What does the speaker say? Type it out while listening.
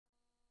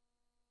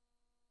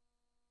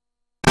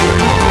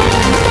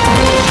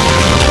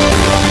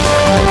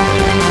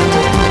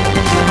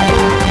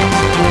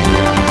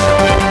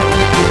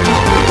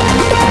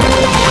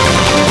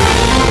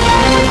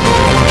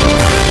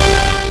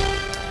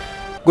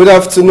Good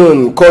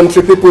afternoon,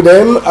 country people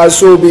them.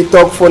 As we be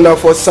talk for now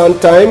for some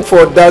time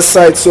for that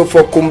side. So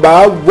for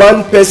Kumba,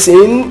 one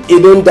person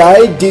he don't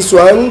die. This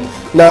one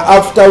now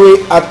after we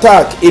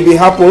attack, it be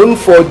happen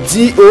for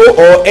DO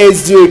or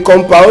SDO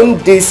compound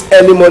this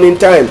early morning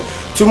time.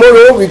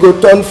 Tomorrow we go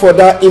turn for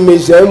that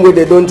image them where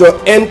they don't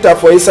just enter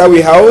for inside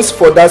we house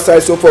for that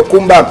side. So for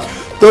Kumba.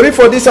 Story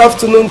for this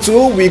afternoon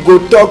too, we go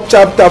talk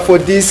chapter for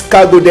this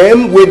cargo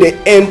them where they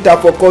enter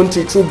for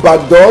country through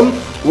back door.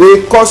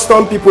 We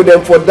custom people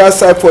them for that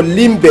side for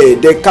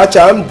Limbe, they catch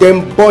them,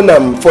 then burn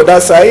them for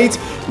that side.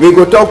 We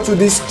go talk to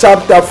this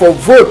chapter for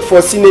vote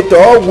for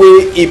senator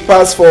where he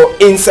pass for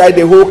inside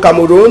the whole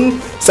Cameroon.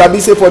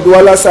 Sabi say for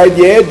Douala side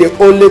here, they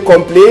only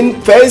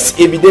complain first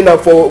if they now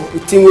for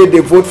thing where they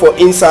vote for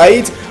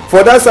inside.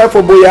 For that side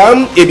for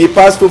Boyam, it be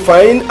passed to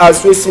fine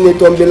as we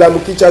Senator Mbela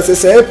Mukicha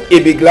says,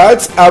 it be glad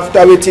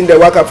after waiting the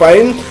waka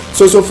fine.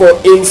 So for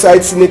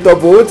inside Senator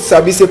vote,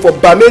 Sabi say for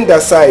Bamenda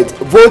side,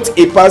 vote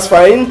it pass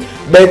fine.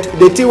 But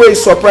the thing where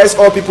surprise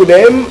all people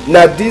them,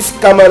 now this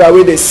camera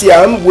where they see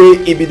them, where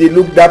it be they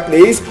look that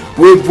place,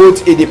 where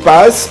vote it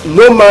pass.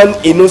 No man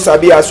in no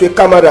Sabi as we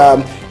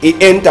camera he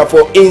enter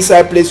for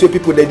inside place where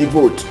people they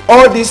vote.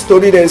 All this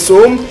story then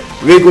so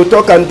we go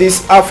talk on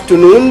this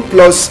afternoon,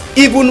 plus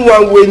even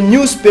one way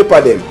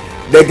newspaper them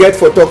they get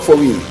for talk for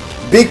we.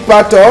 Big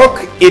part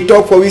talk, it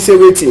talk for we say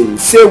waiting.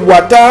 Say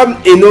water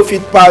enough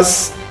it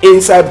pass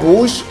inside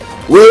bush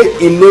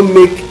where it no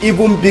make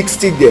even big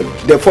stick them.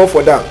 They fall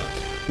for that.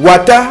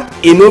 Water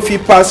enough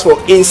it pass for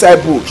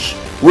inside bush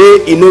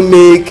where it no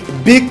make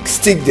big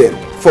stick them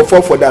for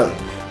fall for them.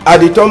 At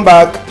the turn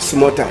back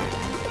small time.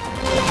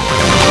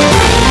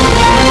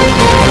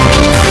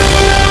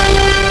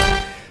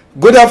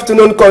 Good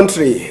afternoon,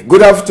 country.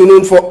 Good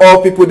afternoon for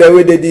all people that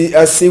way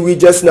they see we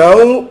just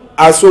now.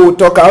 As we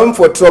talk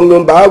for strong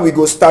number, we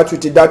go start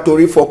with that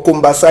story for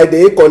Kumba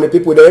side. Con the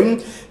people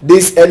them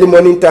this early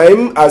morning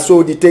time. As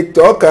we take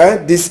talk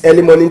this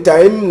early morning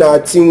time. Now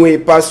team we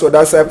pass for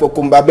that side for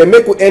Kumba. But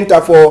make we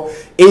enter for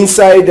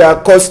inside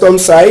custom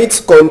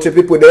site. Country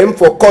people them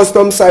for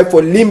custom site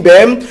for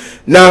Limbem.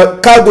 Now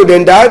cargo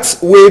then that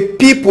way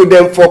people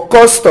them for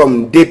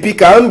custom they pick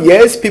them.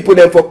 Yes, people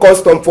them for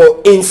custom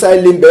for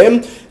inside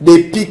Limbem.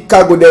 They pick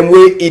cargo them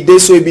way it they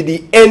so it be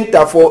the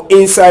enter for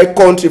inside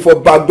country for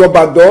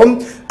backdoor.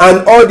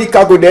 And all the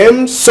cargo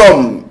them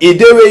some it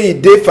dey way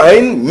it dey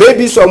fine,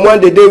 maybe someone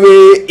the day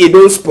way it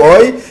don't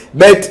spoil,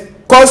 but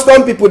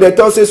custom people they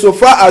talk say so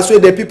far as way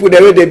the people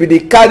the way they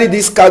carry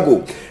this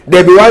cargo,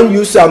 they be one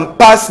use some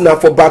pass now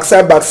for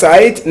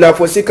backside now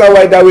for second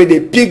wide that way they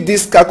pick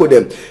this cargo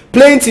them.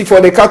 Plenty for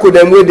the cargo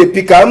them where they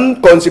pick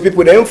them, country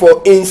people them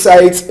for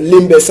inside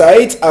Limbe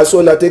side as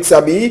well as take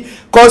sabi.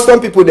 Custom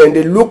people then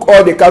they look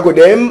all the cargo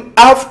them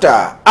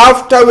after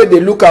where they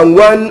look at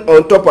one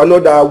on top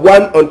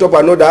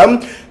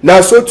another.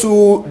 Now so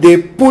to they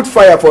put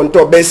fire on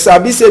top. But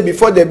sabi say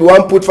before they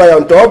one put fire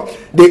on top,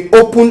 they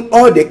open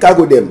all the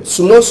cargo them.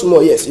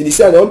 Small, yes. You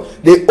see them?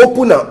 They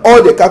open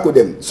all the cargo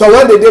them. So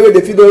when they do where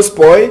the feed don't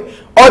spoil,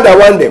 other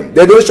one them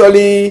they don't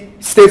surely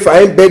stay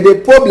fine. But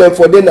the problem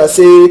for them is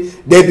say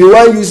they be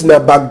one using a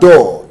back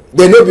door.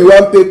 They no be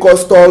one pay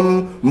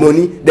custom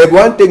money. They be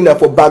one take now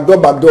for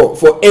backdoor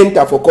for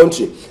enter for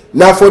country.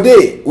 Now for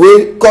day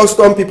when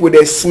custom people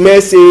they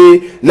smell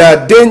say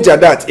now danger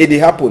that it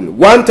happen.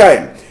 One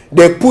time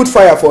they put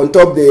fire for on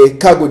top the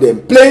cargo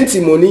them. Plenty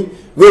money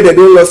where they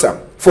don't lose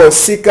them. For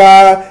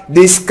seeker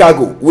this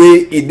cargo where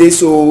it is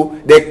so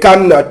they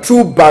come now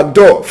through back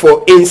door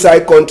for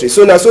inside country.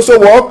 So now so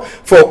work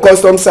for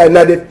custom side.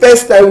 Now the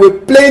first time we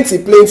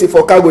plenty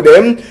for cargo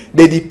them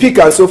they pick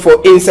and so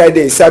for inside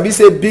there. Sabi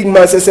say big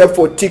man except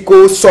for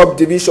Tico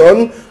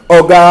subdivision.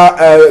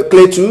 Oga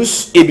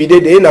Cletus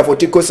ebide na for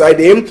Tico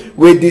side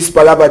where this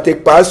palava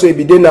take pass, so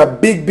ebide na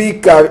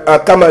big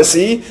come and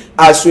see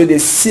as where they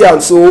see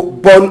and so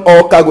burn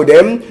all cargo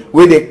them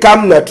where they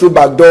come na through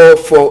back door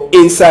for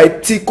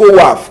inside Tico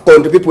wharf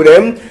country people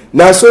them.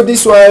 Now so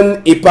this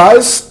one it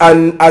pass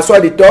and as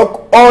well they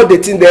talk all the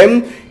thing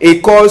them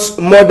it cost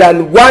more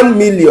than 1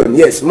 million.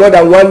 Yes, more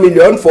than 1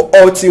 million for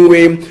all thing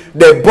way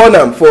they burn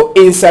them for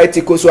inside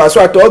Tico. So as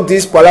well I talk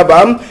this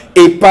palabam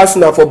it pass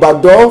now for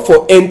back door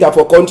for enter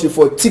for country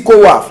for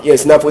Tico wharf.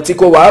 Yes, now for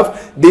Tico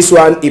wharf this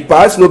one it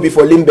pass no be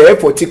for Limbe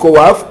for Tico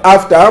wharf.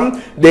 After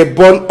they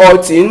burn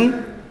all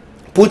thing,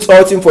 put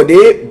all thing for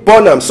day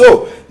burn them.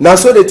 So now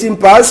so the team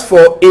pass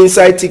for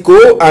inside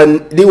Tico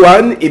and the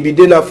one it be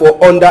dinner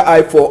for under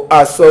eye for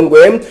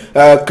Asongwem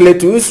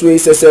Cletus who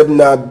is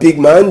a big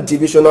man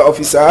divisional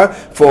officer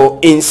for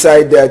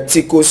inside the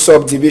Tico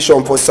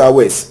subdivision for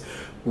Southwest.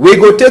 We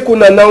go take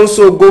una now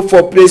so go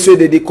for place where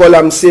they call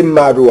them say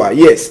Marua.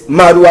 Yes,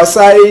 Marua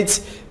side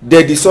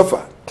they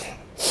suffer.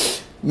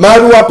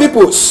 Marua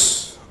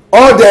peoples,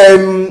 all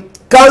them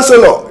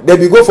councillor they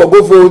be go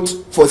vote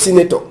for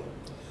senator.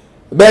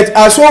 But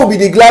as well be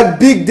the glad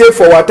big day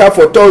for water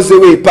for Thursday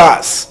way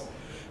pass.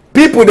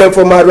 People them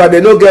from Marua they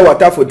no get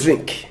water for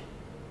drink.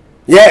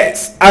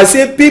 Yes, I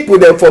say people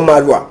them from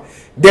Marua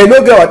they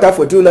no get water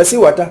for drink. Una see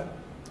water.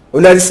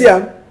 Una see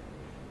am.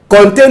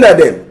 container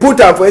them,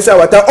 put am for inside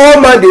water. All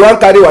man dey wan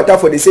carry water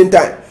for the same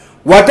time.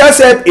 Water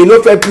sef e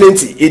no fair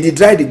plenty. E dey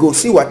dry dey go.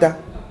 See water.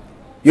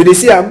 You dey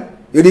see am?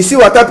 You dey see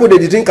water people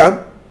dey drink am?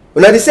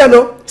 Una dey see am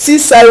no? See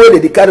side wey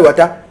dey carry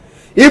water.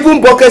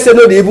 Even bucket say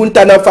no dey even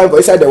turn am fine for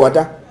inside the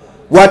water.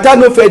 Water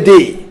no fair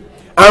dey.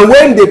 And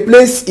when the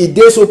place e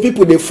dey so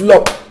people dey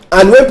flop.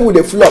 And when people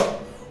dey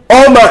flop,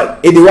 all man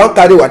e dey wan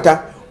carry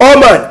water. All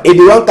man e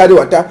dey wan carry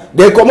water.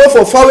 They comot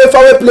for far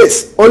away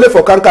place only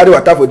for can carry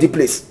water for the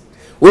place.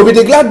 We be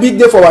the glad big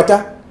day for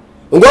water.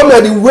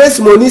 Government dey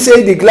waste money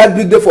say the glad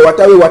big day for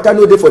water wey water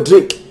no dey for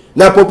drink.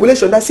 Na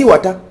population that see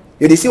water.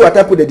 You dey see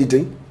water people dey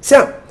drink. See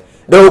am.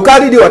 They will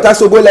carry the water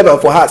so go level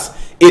for house.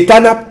 E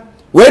turn up.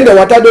 When the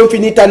water don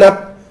finish turn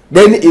up,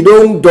 then e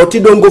don dirty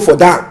don go for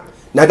down.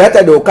 Na that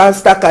time they will can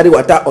start carry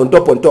water on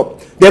top.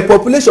 The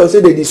population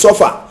say they dey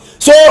suffer.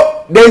 So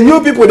the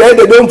new people there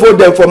they don't vote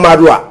them for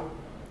Marua.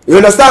 You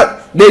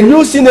understand? The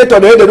new senator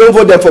they don't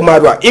vote them for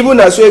Marua. Even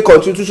as a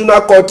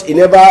constitutional court, he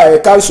never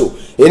cancel.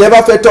 He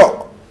never fair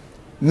talk.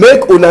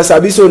 Make una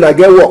sabi so una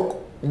get work.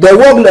 The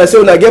work na say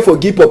una get for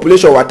give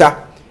population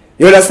water.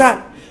 You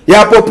understand?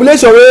 Your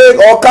population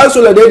or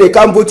council they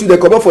can't vote you. They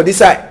come up for this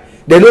side.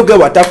 They don't get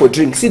water for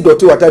drink. See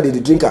dirty water they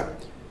drink.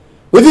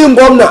 Within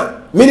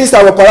governor, minister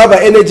of Palava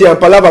energy and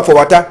Palava for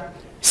water.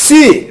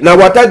 See now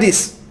water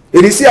this.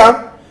 You see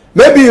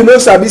maybe you know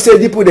sabi say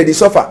people they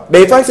suffer.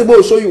 But if I say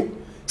we'll show you.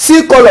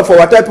 See color for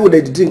water people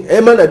they drink. Eh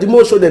man, the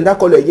more show them that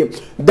color again.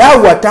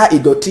 That water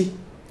is dirty.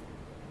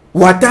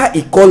 Water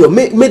is color.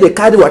 Make they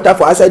carry water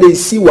for outside. They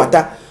see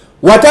water.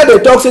 Water they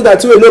talk say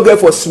that you no get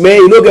for smell,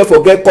 you no get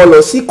for get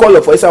color. See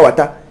color for inside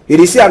water.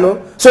 You see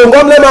no? So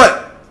government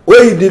man,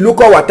 where you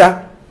look at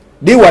water,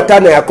 the water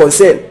na your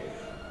concern.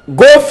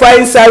 Go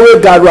find side where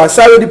garua,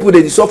 side where people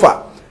they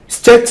suffer.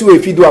 Check to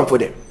if you do one for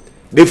them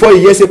before you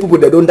hear say people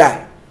they don't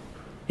die.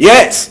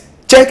 Yes.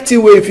 Check the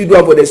way if you do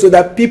it for them so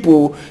that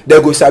people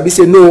they go sabi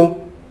say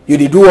no, you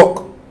did do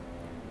work.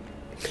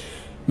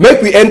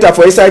 Make we enter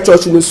for inside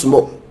church news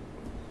small.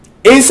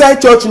 Inside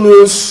church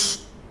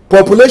news,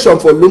 population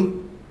for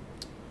Lum,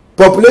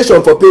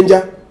 population for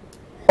Penja,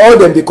 all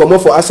them be come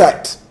up for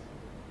outside.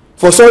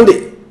 For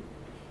Sunday,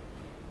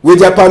 with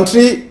their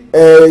pantry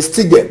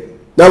stick them.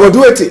 Now we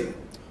do it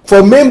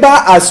for member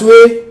as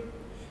way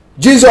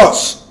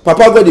Jesus,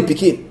 Papa God the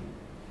Pikin,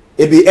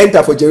 it be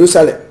enter for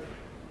Jerusalem.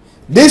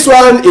 This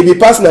one it be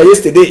passed now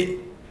yesterday,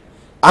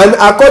 and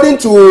according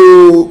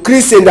to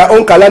Christian their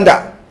own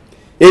calendar,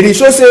 it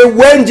shows say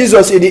when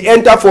Jesus it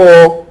enter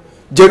for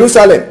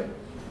Jerusalem.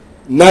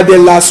 Now the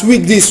last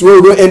week this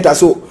we don't enter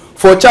so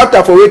for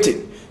chapter for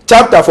waiting,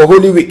 chapter for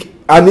Holy Week,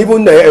 and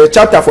even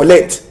chapter for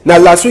Lent. Now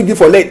last week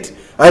for Lent,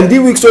 and this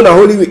week so na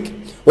Holy Week.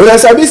 When I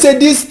sabi say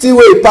this thing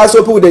way pass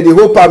up with the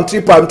whole palm tree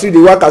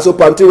the waka so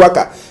palm tree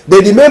waka. They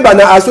remember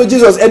now as well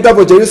Jesus enter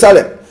for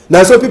Jerusalem.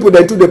 Now some people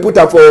then too they put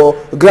up for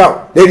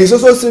ground. There is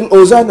also sing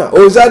Hosanna,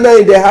 Hosanna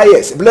in the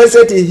highest.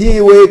 Blessed is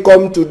he will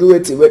come to do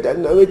it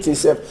with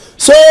himself.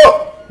 So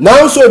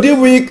now so this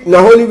week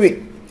now Holy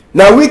Week.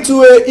 Now week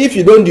 2 if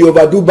you don't do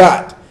overdo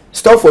bad,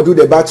 stop for do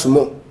the bad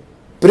tomorrow.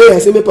 Pray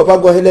and say may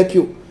Papa God help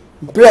you.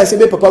 Pray and say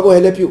may Papa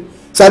God help you.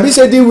 Sabi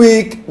say this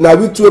week now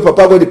week 2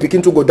 Papa God the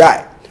pikin to go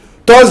die.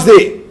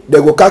 Thursday they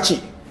go catch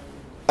it.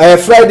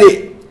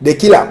 Friday they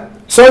kill him.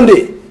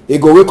 Sunday he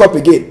go wake up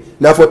again.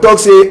 Now for talk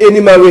say any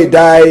man will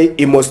die,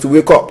 he must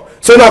wake up.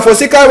 So now for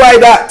second why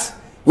that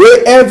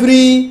where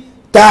every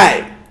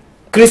time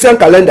Christian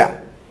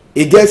calendar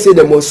it gets say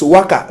the most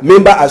worker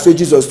member as well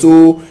Jesus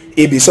to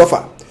he be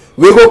suffer.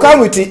 We go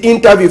come with the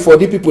interview for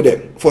the people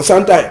them for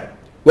some time.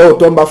 We will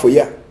turn back for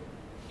year.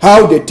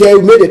 How they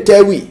tell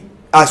we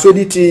as well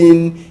the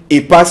thing he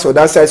pass for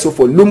that side. So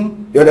for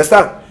Lum, you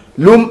understand?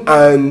 Lum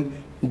and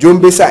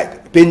Jombe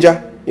side,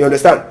 Penja. You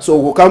understand? So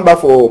we'll come back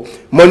for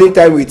morning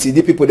time with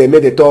the people that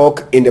made the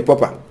talk in the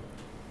proper.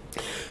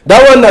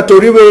 That one that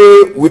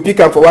Toriwe we pick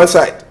up for one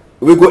side.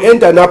 We go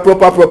enter now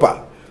proper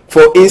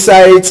for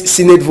inside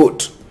Senate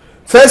vote.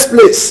 First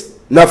place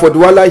now for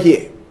Douala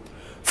here.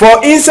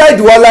 For inside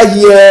Douala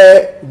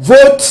here,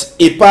 vote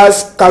it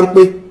pass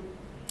Kankpe.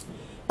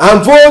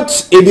 And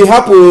vote it be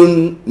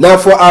happen now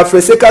for our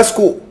Freseka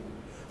school.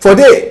 For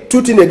day,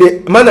 2 things a day,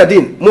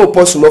 manadin, more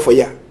possible for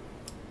ya.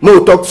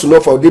 More talk to know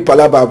for the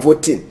palaba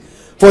voting.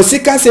 For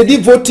Sika say the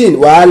voting,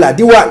 wahala,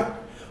 the one.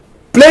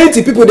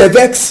 Plenty people they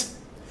vex.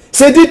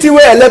 Say the thing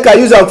where elect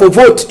use them for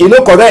vote, you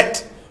know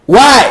correct.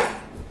 Why?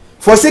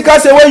 For Sika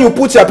say when you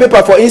put your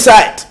paper for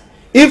inside,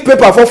 if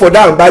paper fall for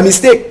down by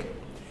mistake,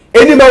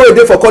 any man will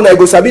dey for corner, you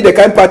go sabi the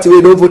kind party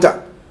where don't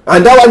voter.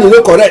 And that one you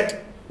know correct.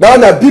 That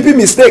one a BP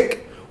mistake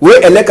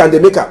where elect and they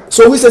make up.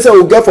 So we say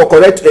we get for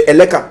correct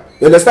elect.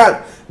 You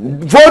understand?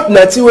 Vote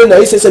na ti wey na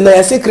you say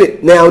na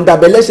secret, na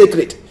underbelly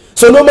secret.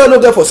 So no man no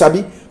get for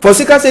sabi. For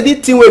Sika say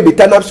this thing will be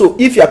turn up. So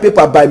if your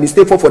paper by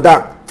mistake fall for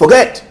down,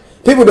 forget.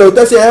 People they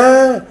will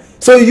say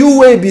so you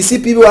will be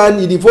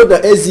CP1 you vote na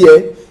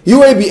SDA, you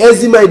will be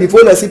SDMA you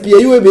vote na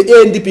CPA, you will be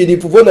ANDP you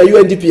vote na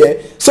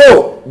UNDP.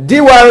 So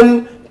the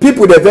one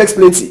people they vex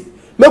plenty.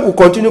 Make we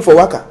continue for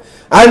waka.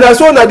 And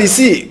as one at the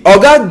sea,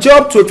 Oga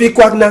job to pick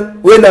Kwakna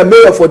when a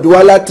mayor for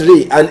Douala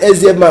 3 and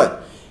SDM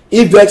man,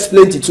 he vex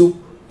plenty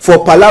too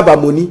for palava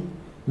money.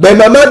 But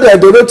my mother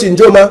do not in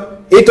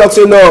Joma, he talks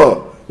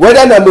no,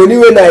 whether na money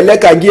when I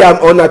elect and give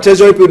on a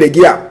treasury people they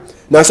give.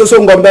 Na so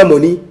ngomna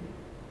money.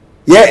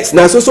 Yes,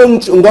 na so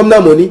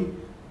ngomna money.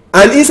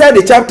 And inside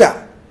the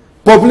chapter,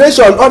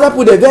 population, other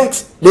people they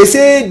vex. They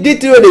say,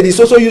 this way they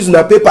also use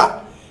na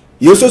paper.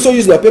 You also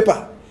use na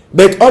paper.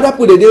 But other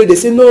people they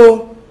say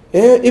no.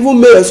 Even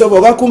mayor yourself,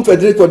 Oga come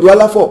federate for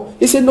Douala 4.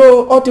 He said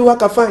no, all the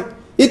work are fine.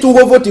 It will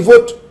go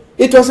vote,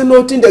 It wasn't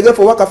no thing they get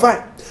for work are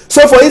fine.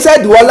 So for inside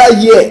Douala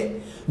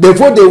here, they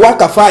vote the work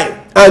are fine.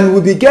 And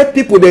we be get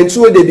people then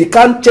so they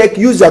can check,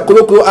 use their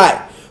colloquial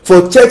eye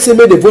for check say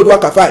make the vote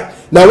work are fine.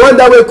 Now one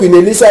that way Queen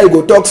Elisa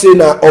go talk say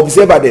na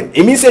observer them.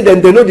 It means say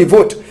them they know the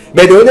vote.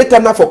 But the only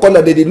time for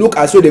corner they look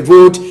as so the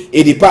vote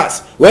in the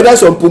pass. Whether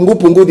some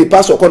pungu the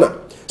pass or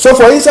corner. So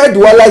for inside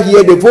Douala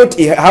here the vote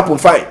it happen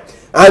fine.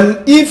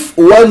 And if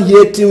 1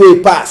 year till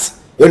way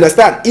pass, you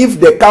understand? If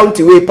the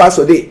county way pass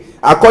a day,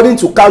 according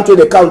to count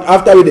the count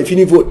after they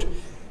finish vote,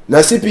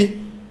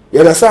 Nasipi, you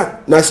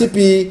understand?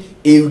 Nasipi,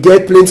 he will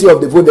get plenty of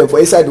the vote then for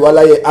inside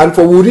Douala here. And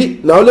for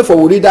Wuri, not only for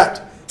Wuri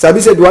that, Sabi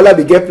said Douala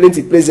be get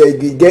plenty place,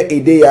 he get a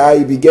day,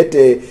 he be get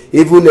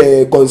even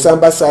a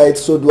Konsamba side,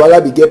 so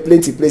Douala be get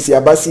plenty place,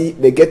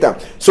 Yabasi, they get them.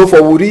 So for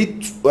Wuri,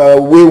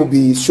 we will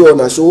be sure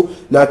na so,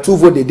 na 2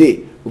 vote a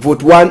day,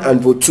 vote 1 and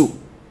vote 2.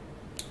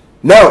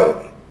 Now,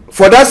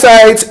 for that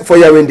side, for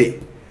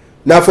Yawende.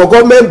 Now for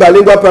government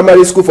bilingual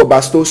primary school for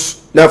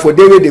Bastos. Now for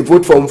they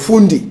vote from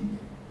Fundi.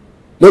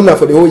 No, now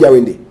for the whole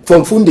Yawende.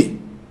 From Fundi.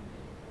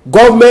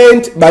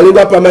 Government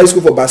bilingual primary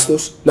school for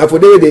Bastos. Now for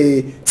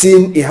the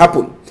thing it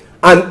happened.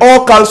 And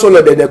all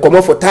councillors they come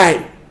up for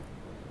time.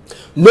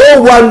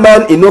 No one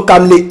man in no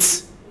come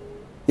late.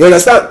 You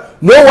understand?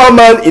 No one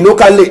man in no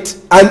come late.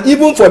 And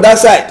even for that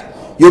side,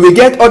 you will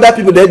get other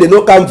people there they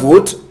no come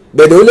vote,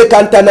 but they only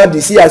can turn up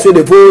the see as so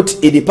they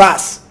vote in the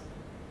pass.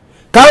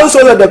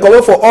 Councillors they come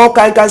up for all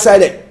kind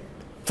side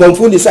from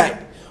Fundi side.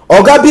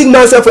 Oga big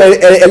man say for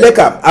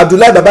Elekam,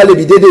 Abdullah Babale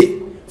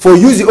Bidede for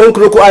use the own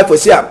crocodile eye for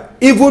Siam.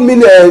 Even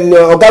mean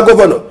Oga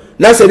governor,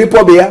 Nasa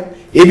Republia,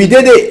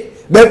 Ebidede.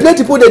 But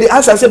plenty people they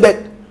ask and say, but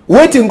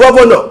waiting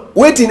governor,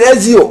 waiting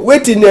SEO,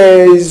 waiting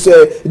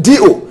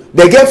DO,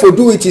 they get for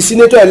do it is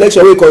senator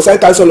election we concern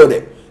councillor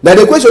them. Now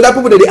the question that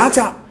people they ask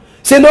her,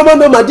 say no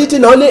man did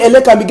it only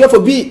Elekam be get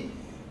for B.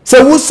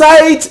 Say who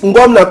side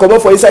Ngomna come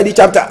up for inside the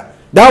chapter.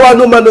 That one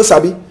no man no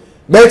sabi.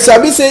 But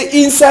sabi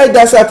say inside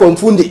that side from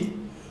Fundi,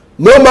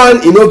 no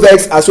man in no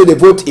vex as so the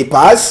vote he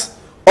pass.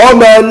 All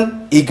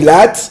man he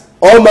glad,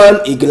 all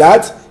man he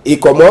glad, he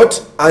come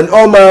out, and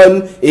all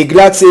man he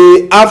glad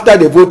say after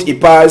the vote he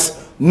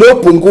pass,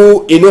 no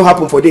pungu it no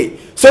happen for day.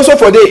 So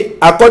for day,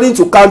 according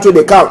to country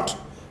they count,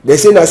 they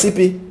say na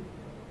CP.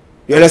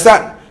 You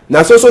understand?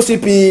 Na so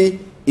CP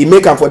he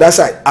make am for that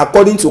side.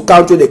 According to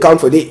country they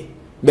count for day,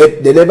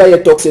 but they never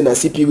yet talk say na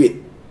CP way.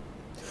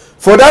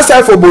 For that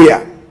side for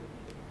Boya,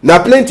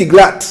 na plenty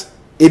glad.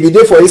 E be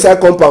dey for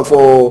inside compound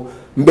for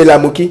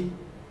Mbelamuki.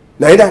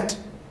 Na that.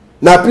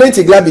 Na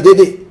plenty glad be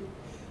dey.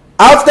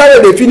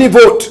 After they finish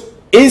vote,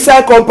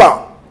 inside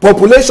compound,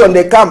 population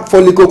they come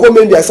for Likoko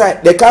main their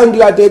side. They come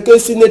glad they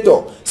get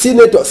senator.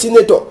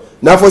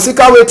 Now for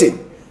Sika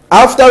waiting.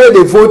 After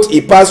they vote,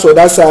 he pass for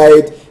that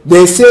side.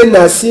 They say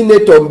na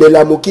senator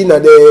Mbelamuki na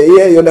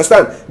the you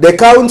understand? They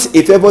count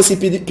if ever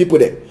CP people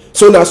there.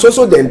 So na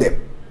so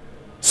them.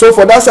 So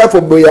for that side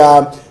for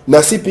Boya na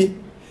CP.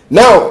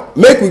 Now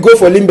make we go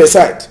for Limbe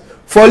side.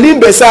 For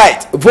Limbe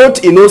side,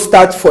 vote no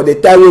start for the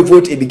time we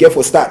vote it begin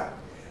for start.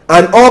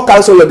 And all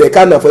council of the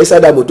can for inside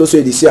that motor so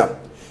this year.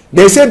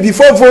 They say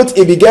before vote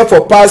it begin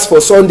for pass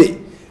for Sunday.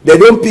 They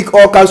don't pick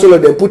all council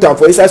of them put them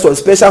for inside some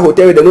special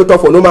hotel they don't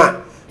talk for no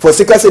man. For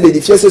Sika say they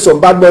say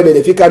some bad boy then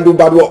if you can do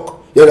bad work.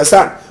 You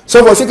understand?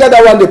 So for Sika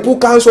that one they put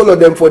council of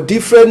them for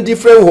different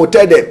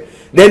hotel them.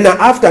 Then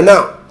after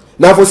now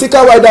for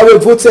Sika why that way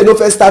vote say no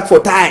first start for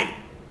time.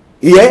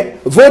 Yeah,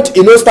 vote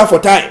no start for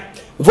time.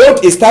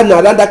 Vote is start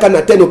around that kind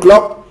of 10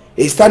 o'clock.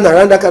 It start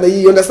around that kind of,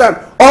 you understand?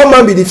 All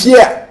man be the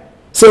fear.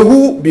 So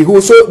who be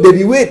who? So they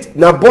be wait.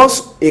 Now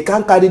boss, he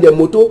can't carry the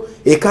motor.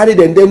 He carry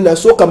them na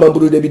so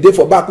kamamburu they be there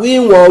for back.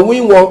 Win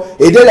one.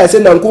 A day like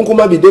say na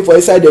kunkuma be there for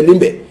inside the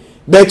limbe.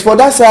 But for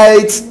that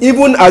side,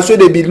 even as well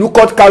they be look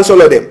out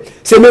council of them.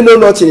 Say me no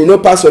nothing, you know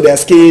pass for their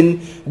skin.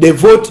 The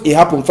vote it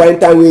happen fine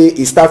time way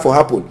it start for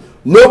happen.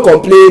 No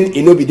complain,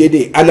 it no be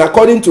day. And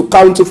according to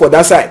council for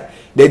that side,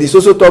 they is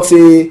also talk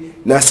say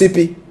na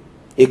CP.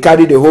 He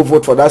carry the whole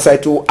vote for that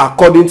side too,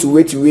 according to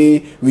what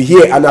we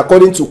hear and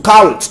according to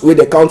count where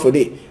they count for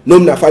day. No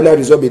na final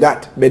result be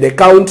that, but the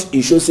count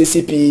it shows say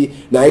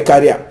CP na he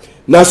carry.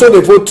 Now so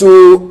the vote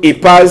too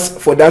it pass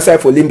for that side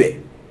for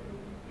Limbe.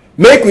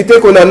 Make we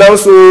take on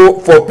announce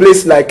for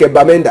place like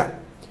Bamenda.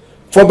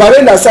 For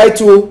Bamenda side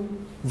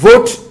too,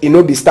 vote it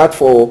no be start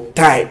for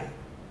time.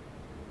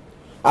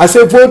 I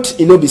say vote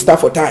it no be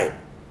start for time.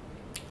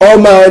 All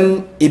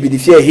man it be the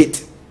fear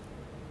hit.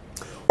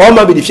 All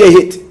man be the fear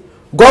hit.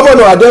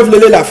 Governor Adolf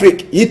Lele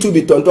Lafrique, he too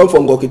be tonton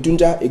from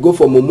Gokitunja, he go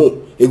for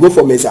Momo, he go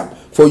for Mezam,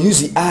 for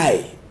use the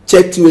eye,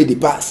 check to the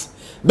pass.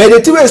 But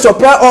the two way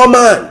surprise all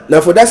man,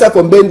 now for that side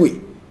from Bengue.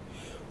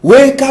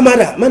 Where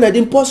camera, man, I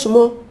didn't pause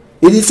more.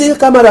 It is say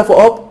camera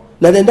for up,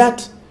 now than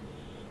that.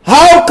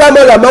 How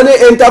camera money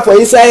enter for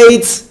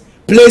inside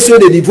place where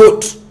they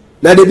vote?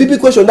 Now the big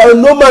question, now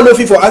no man no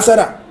fit for answer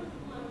that.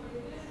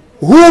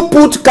 Who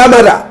put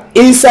camera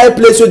inside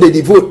place where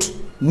they vote?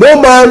 No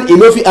man in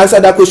no fit answer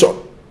that question.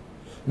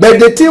 But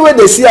the thing when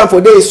they see am for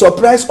there is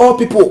surprise all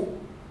people.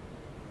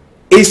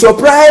 It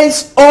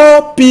surprise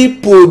all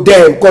people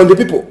them, country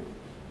people.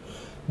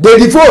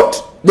 They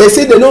vote. They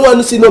say they don't want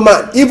to see no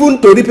man.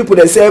 Even Tory people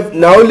themselves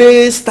now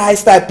only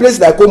style place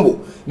like combo.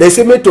 They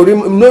say make Tory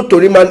no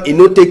Tory man he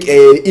no take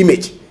a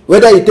image.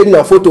 Whether he take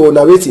a photo or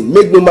narrating,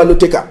 make no man no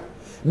take her.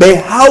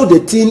 But how the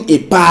thing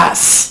it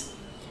pass?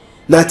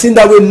 Now thing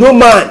that way no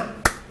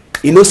man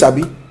he no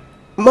sabi.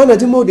 Man I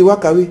didn't know they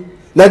walk away.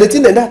 Now the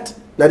thing than that.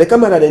 Now the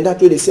camera than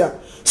that way they see.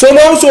 So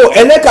now so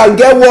Ele can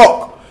get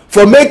work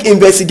for make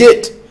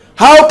investigate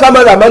how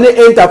camera money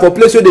enter for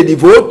place where they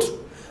vote,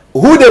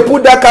 who they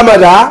put that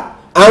camera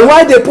and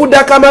why they put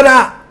that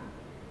camera.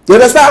 You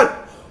understand?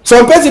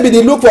 Some person be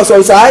they look for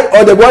some side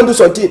or they want to do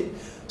something.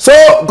 So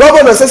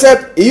governor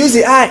says he use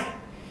the eye,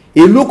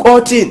 he look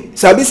all thing.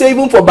 Sabi say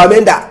even for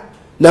Bamenda,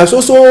 now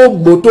so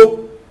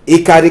moto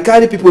he carry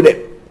people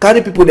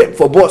them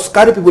for boss,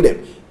 carry people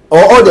them or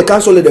all the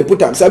council they put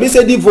them. Sabi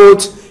say the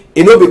vote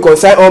it no be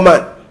concern all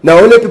man. Now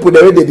only people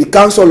that they be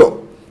councillor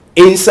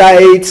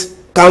inside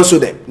council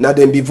them. Now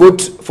then be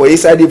vote for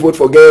inside the vote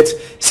for get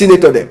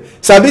senator them.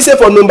 Sabi say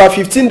for number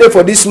 15 day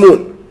for this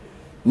month.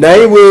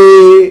 Now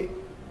we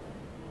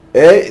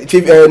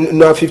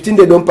 15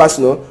 day don't pass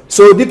no.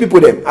 So the people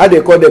them how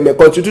they call them a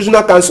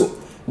constitutional council.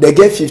 They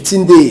get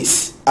 15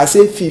 days. I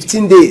say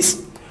 15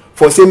 days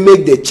for say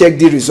make they check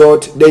the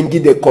result then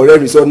give the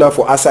correct result now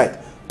for outside.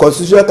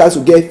 Constitutional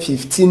council get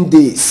 15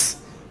 days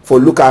for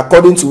look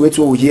according to what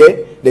we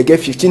hear. They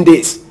get 15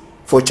 days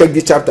for check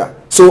this chapter.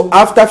 So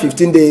after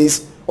 15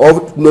 days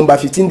of number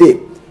 15 day,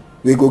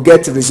 we go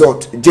get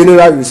result,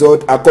 general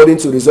result according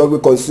to result we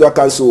consider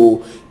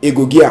council e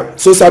go give.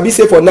 So sabi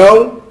say for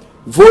now,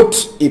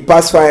 vote e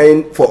pass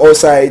fine for all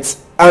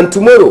sides, and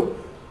tomorrow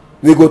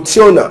we go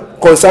Tiona,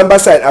 Konsamba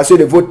side as well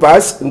the vote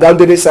pass,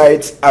 Ngandere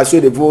side as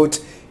well the vote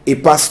e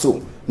pass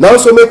too. Now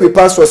so make we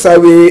pass for side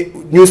way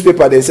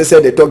newspaper then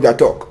say they talk their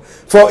talk.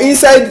 For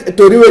inside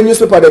Toriwe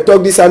newspaper they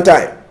talk this same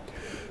time.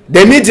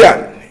 The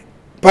media,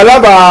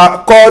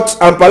 Palava court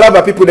and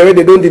Palava people the way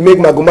they don't make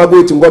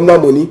magomago to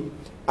government money.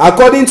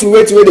 According to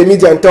way the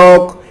media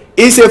talk,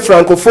 it's a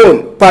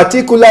francophone,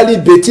 particularly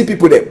Betty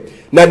people them.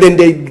 Now then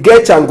they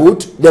get and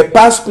good, they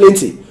pass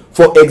plenty.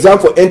 For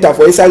example, enter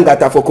for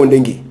Isangata for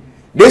Kondengi.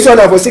 This one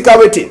for Sika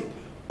waiting.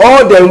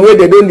 All them way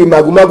they don't do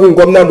magomago in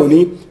government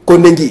money,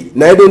 Kondengi.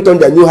 Now they don't turn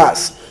their new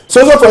house.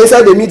 So for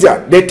inside the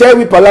media, they tell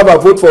we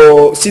Palava vote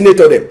for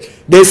senator them.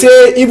 They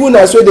say even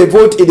as well they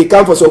vote in the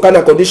camp for some kind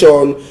of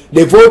condition,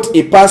 they vote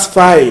it pass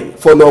fine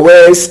for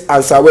Northwest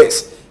and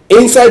Southwest.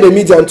 Inside the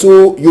media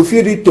too, you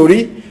feel read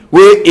Tory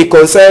where it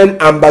concern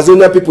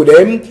Ambazonia people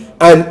them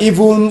and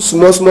even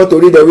small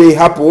Tory the way it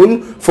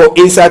happen for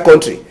inside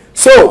country.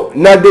 So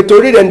now the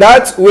Tory then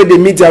that where the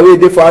media way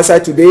they for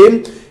outside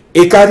today,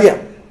 a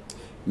carrier.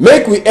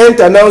 Make we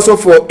enter now so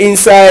for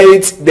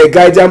inside the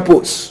guidance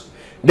post.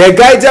 The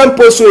guidance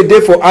post where they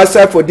for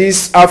outside for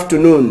this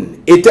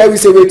afternoon. It tell we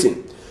say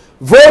waiting.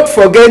 Vote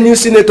for get new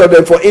senator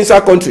them for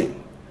inside country.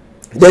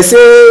 They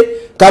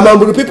say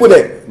Kamamburu people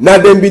them. Now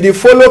them be the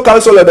follow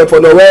councillor them for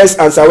Northwest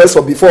and Southwest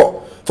for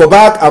before. For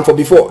back and for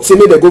before. Say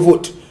me they go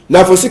vote.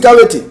 Now for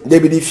security, they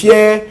be the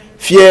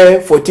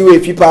fear for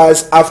two-way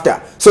pass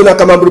after. So now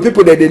Kamamburu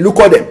people they look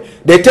at them.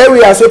 They tell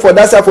we as well for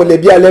that side for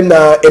Lebialem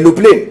na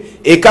aeroplane.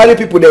 A carry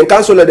people then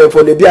councillor them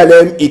for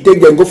Lebialem, he take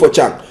them go for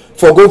Chang.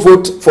 For go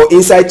vote for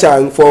inside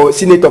Chang for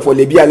senator for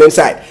Lebialem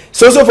side.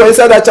 So for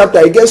inside that chapter,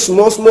 it gets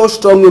small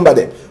strong number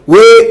them.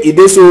 Where it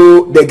is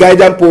so the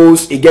guidance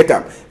post it get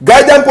them.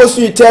 Guidance post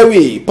you tell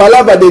we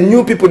Palava the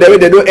new people the way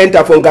they don't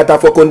enter from Gata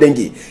for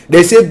Kondengi.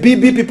 They say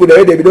BB people the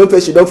way they don't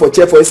face down for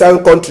chair for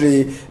inside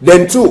country.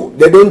 Then too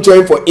they don't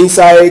join for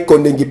inside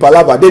Kondengi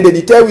Palava. Then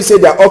they tell we say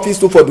their office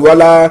too for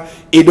Douala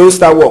it don't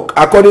start work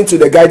according to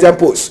the guidance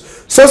post.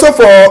 So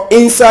for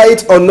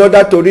insight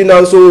another Tory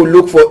now so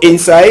look for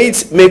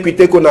insight. Make we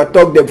take on a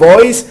talk the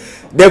voice.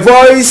 The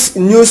voice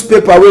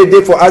newspaper where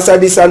they for answer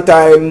this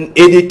time,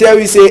 it tell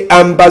we say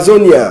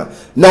Ambazonia.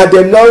 Now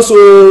them now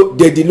so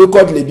they look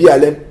out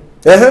Lebialem.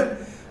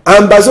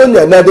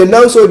 Ambazonia now they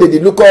now so they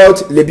look out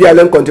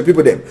Lebialem country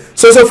people them.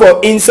 So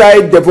for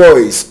inside the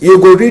voice, you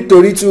go read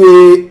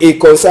to a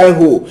consign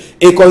who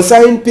a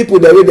consign people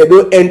the way they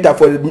don't enter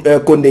for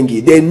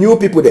Kondengi. The new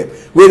people them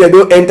where they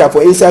don't enter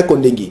for inside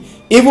Kondengi.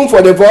 Even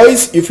for the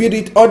voice, if you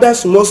read other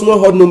small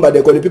hot number,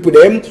 they call the people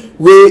them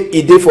where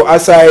it dey for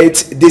outside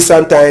this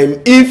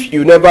time. If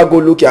you never go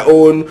look your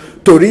own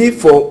Tory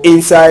for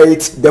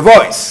inside the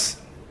voice.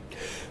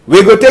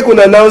 We go take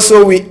una now,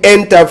 so we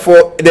enter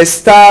for the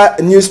Star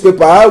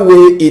newspaper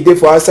where e dey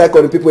for outside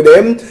on the people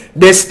them.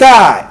 The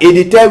Star,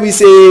 e tell we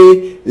say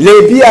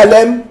Lebi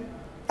Alem,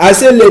 I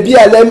say Lebi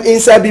Alem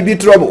inside BB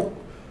trouble.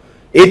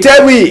 E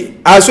tell we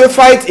as we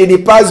fight in the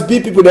past,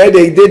 big people there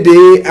they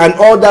and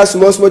all that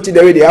small thing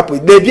they happen.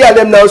 Lebi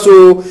Alem now,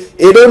 so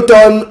e don't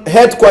turn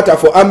headquarter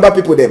for Amber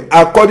people them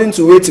according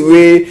to way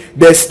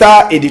the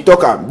Star e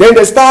talk am. Then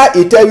the Star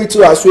e tell we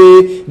too as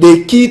we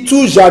they key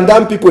 2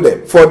 gendarme people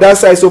them for that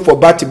side, so for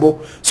Batibo.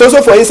 So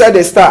for inside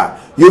the Star,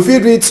 you feel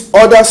read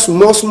other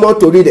small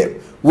to read them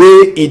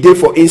wey e dey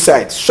for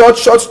inside. Short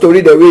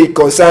story the way e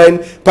concern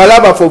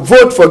palava for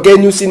vote for get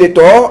new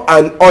senator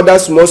and other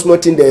small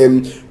thing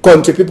them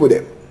country people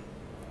them.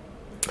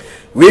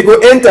 We go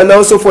enter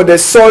now so for the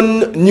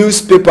Sun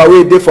newspaper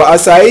wey dey for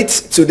outside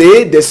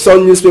today. The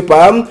Sun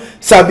newspaper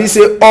sabi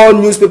say all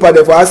newspaper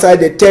dey for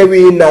outside dey tell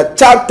we na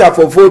chapter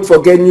for vote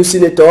for get new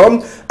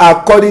senator.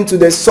 According to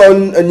the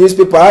Sun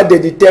newspaper,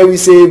 they tell we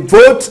say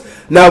vote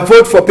na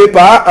vote for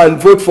paper and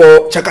vote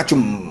for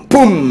chakachum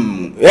boom.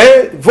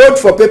 Vote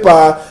for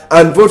paper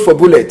and vote for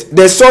bullet.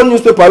 The Sun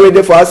newspaper wey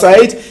dey for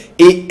outside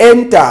e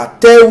enter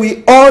tell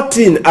we all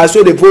thing as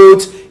well the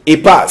vote e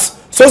pass.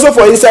 So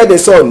for inside the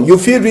Sun, you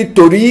feel read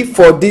tori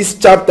for this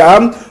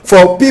chapter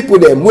for people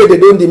them where they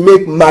don't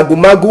make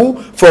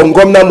magu for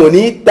ngomna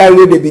money time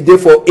wey they be there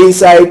for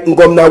inside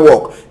ngomna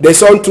work. The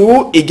Sun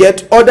too e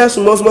get other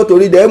small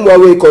tori them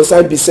one way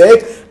concern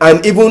bisect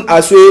and even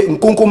as way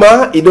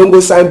nkunkuma e don't go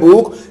sign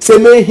book say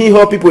may he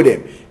help people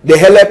them. They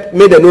help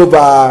made them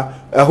over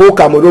a whole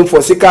Cameroon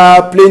for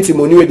sika plenty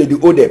money where they do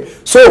owe them.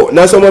 So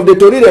now some of the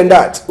tori than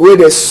that where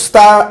the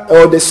Star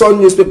or the Sun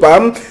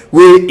newspaper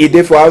where e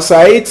dey for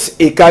outside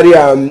e carry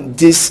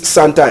this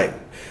sometime.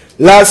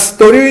 Last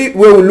story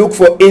where we look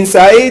for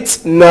inside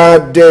na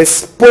the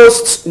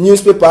Post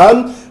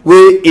newspaper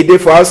where e dey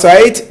for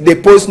outside. The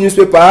Post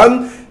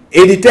newspaper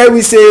e tell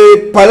we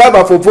say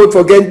palava for vote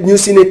for get new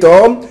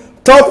senator.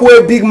 Talk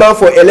way big man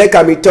for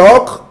Elekami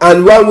talk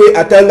and one way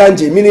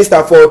Atanganji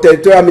minister for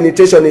territorial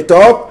administration he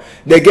talk.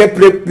 They get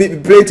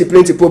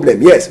plenty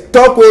problem. Yes,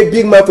 talk way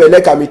big man for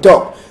Elekami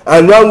talk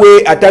and one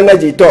way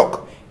Atanganji talk.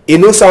 It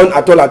no sound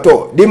at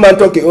all. The man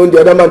talk his own, the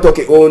other man talk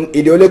his own.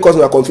 It only cause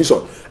no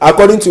confusion.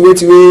 According to way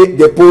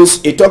the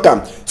post it talk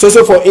am. So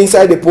for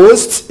inside the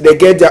post they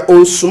get their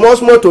own small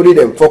to read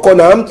them for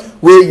corner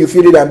where you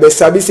feel it and but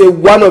sabi say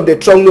one of the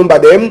strong number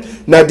them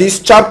now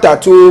this chapter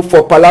 2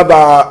 for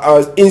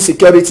palava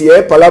insecurity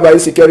palava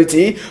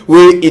insecurity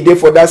where it dey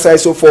for that side.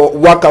 So for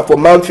waka for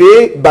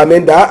Manfe,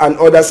 Bamenda and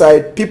other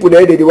side people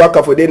there they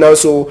waka for them now,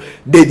 so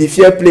they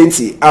fear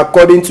plenty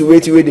according to way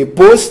the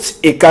post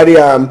it carry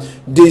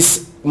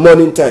this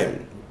morning time.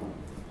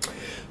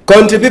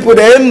 Country people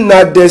them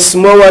not the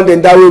small one,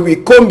 then that way we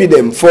combi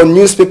them for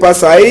newspaper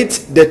side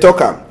they talk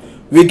am.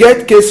 We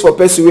get case for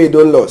person wey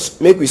don't lost.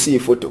 Make we see a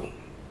photo.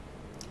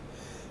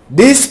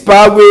 This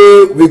part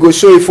way we go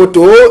show a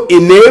photo. A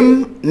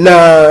name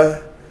na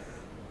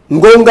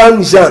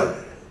Ngongang Jean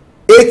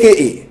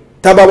aka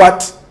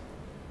Tabawat.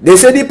 They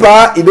say the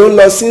part he don't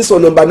lost since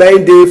on number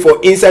 9 day for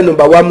inside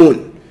number 1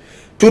 moon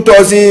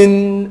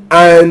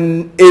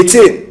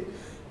 2018.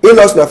 He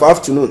lost na for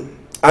afternoon.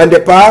 And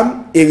the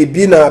palm he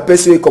be na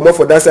person come up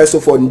for that side, so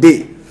for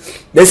day.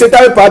 The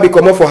second palm be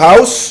come up for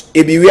house,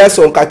 he be wear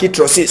some khaki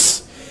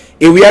trousers.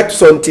 He wear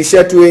some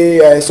t-shirt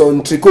with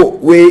some tricot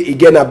where he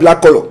get a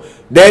black color.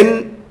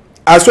 Then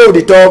as well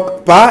the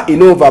talk pa he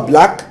know over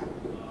black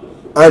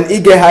and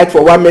he get height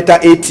for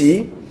 1.80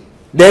 m.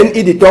 Then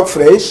he talk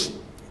French,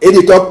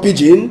 he talk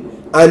pidgin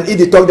and he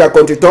talk their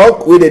country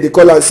talk where they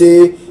call and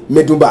say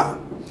Medumba.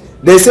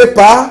 They say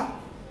pa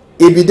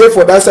he be there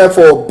for that side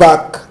for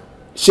back.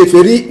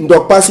 Sheferi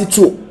Ndokpasi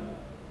 2.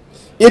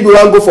 If you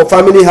want go for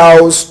family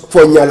house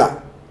for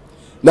Nyala.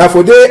 Now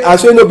for day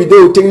as you know be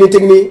there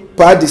technically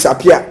pa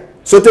disappear.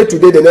 So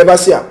today they never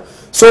see her.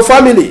 So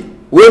family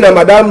when a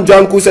Madame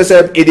Janku says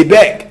in the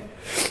beg.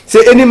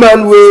 Say any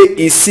man where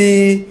he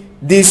see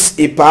this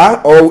a pa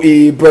or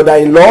a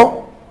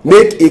brother-in-law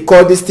make a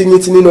call this thing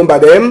number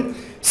them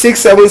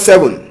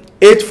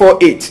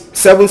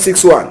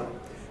 677-848-761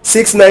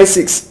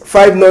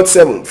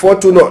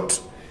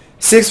 696-507-420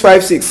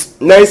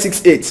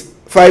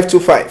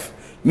 656-968-525.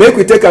 Make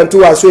we take and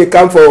two as we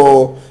come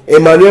for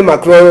Emmanuel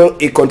Macron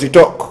a country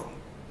talk.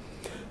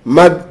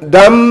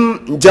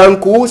 Madame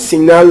Janku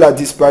signale la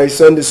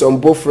disparition de son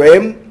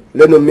beau-frère,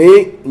 le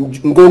nommé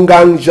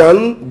Ngongang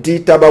Jean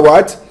dit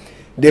Tabawat,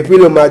 depuis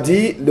le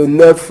mardi le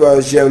 9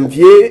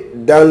 janvier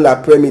dans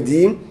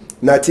l'après-midi,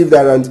 natif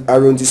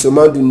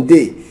d'arrondissement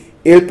d'Undé.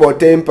 Il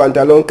portait un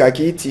pantalon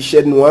kaki,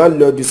 t-shirt noir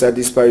lors de sa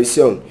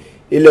disparition.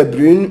 Il est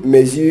brune,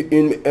 mesure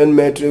 1,80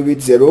 m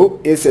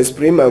et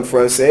s'exprime en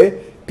français,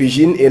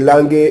 pidgin et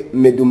langue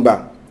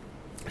Medumba.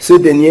 Ce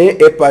dernier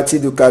est parti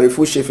du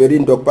carrefour Chefferie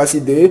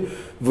Ndokpasi 2,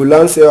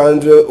 voulant se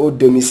rendre au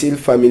domicile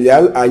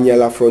familial à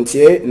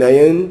Nyala-Frontière,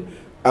 n'ayant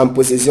en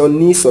possession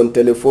ni son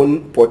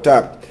téléphone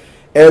portable.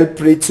 Elle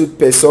prie toute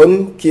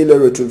personne qui le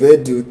retrouvait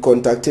de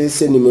contacter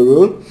ce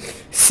numéro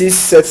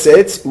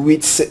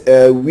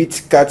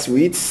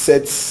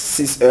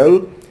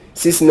 677-848-761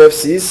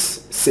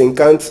 696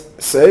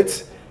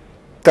 57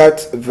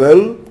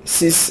 420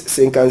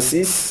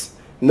 656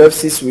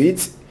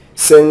 968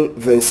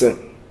 525.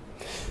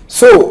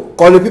 So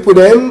call the people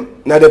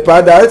them. Now the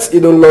part that you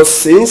don't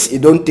lost since you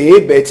don't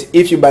take, but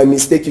if you by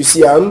mistake you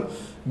see them,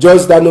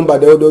 just that number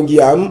they don't give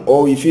them,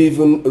 or if you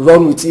even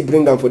run with it,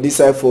 bring them for this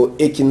side for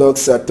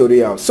Equinox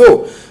tutorial.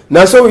 So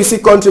now so we see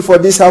country for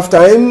this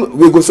halftime.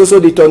 We go so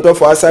the turn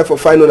for our side for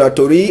final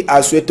Tori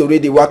as we Tori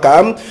the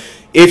Wakam.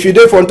 If you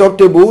do for top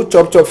table,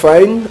 chop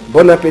fine,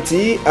 bon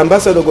appetit.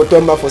 Ambassador go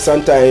turn back for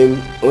some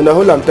time. On a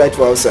whole I'm tight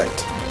for outside.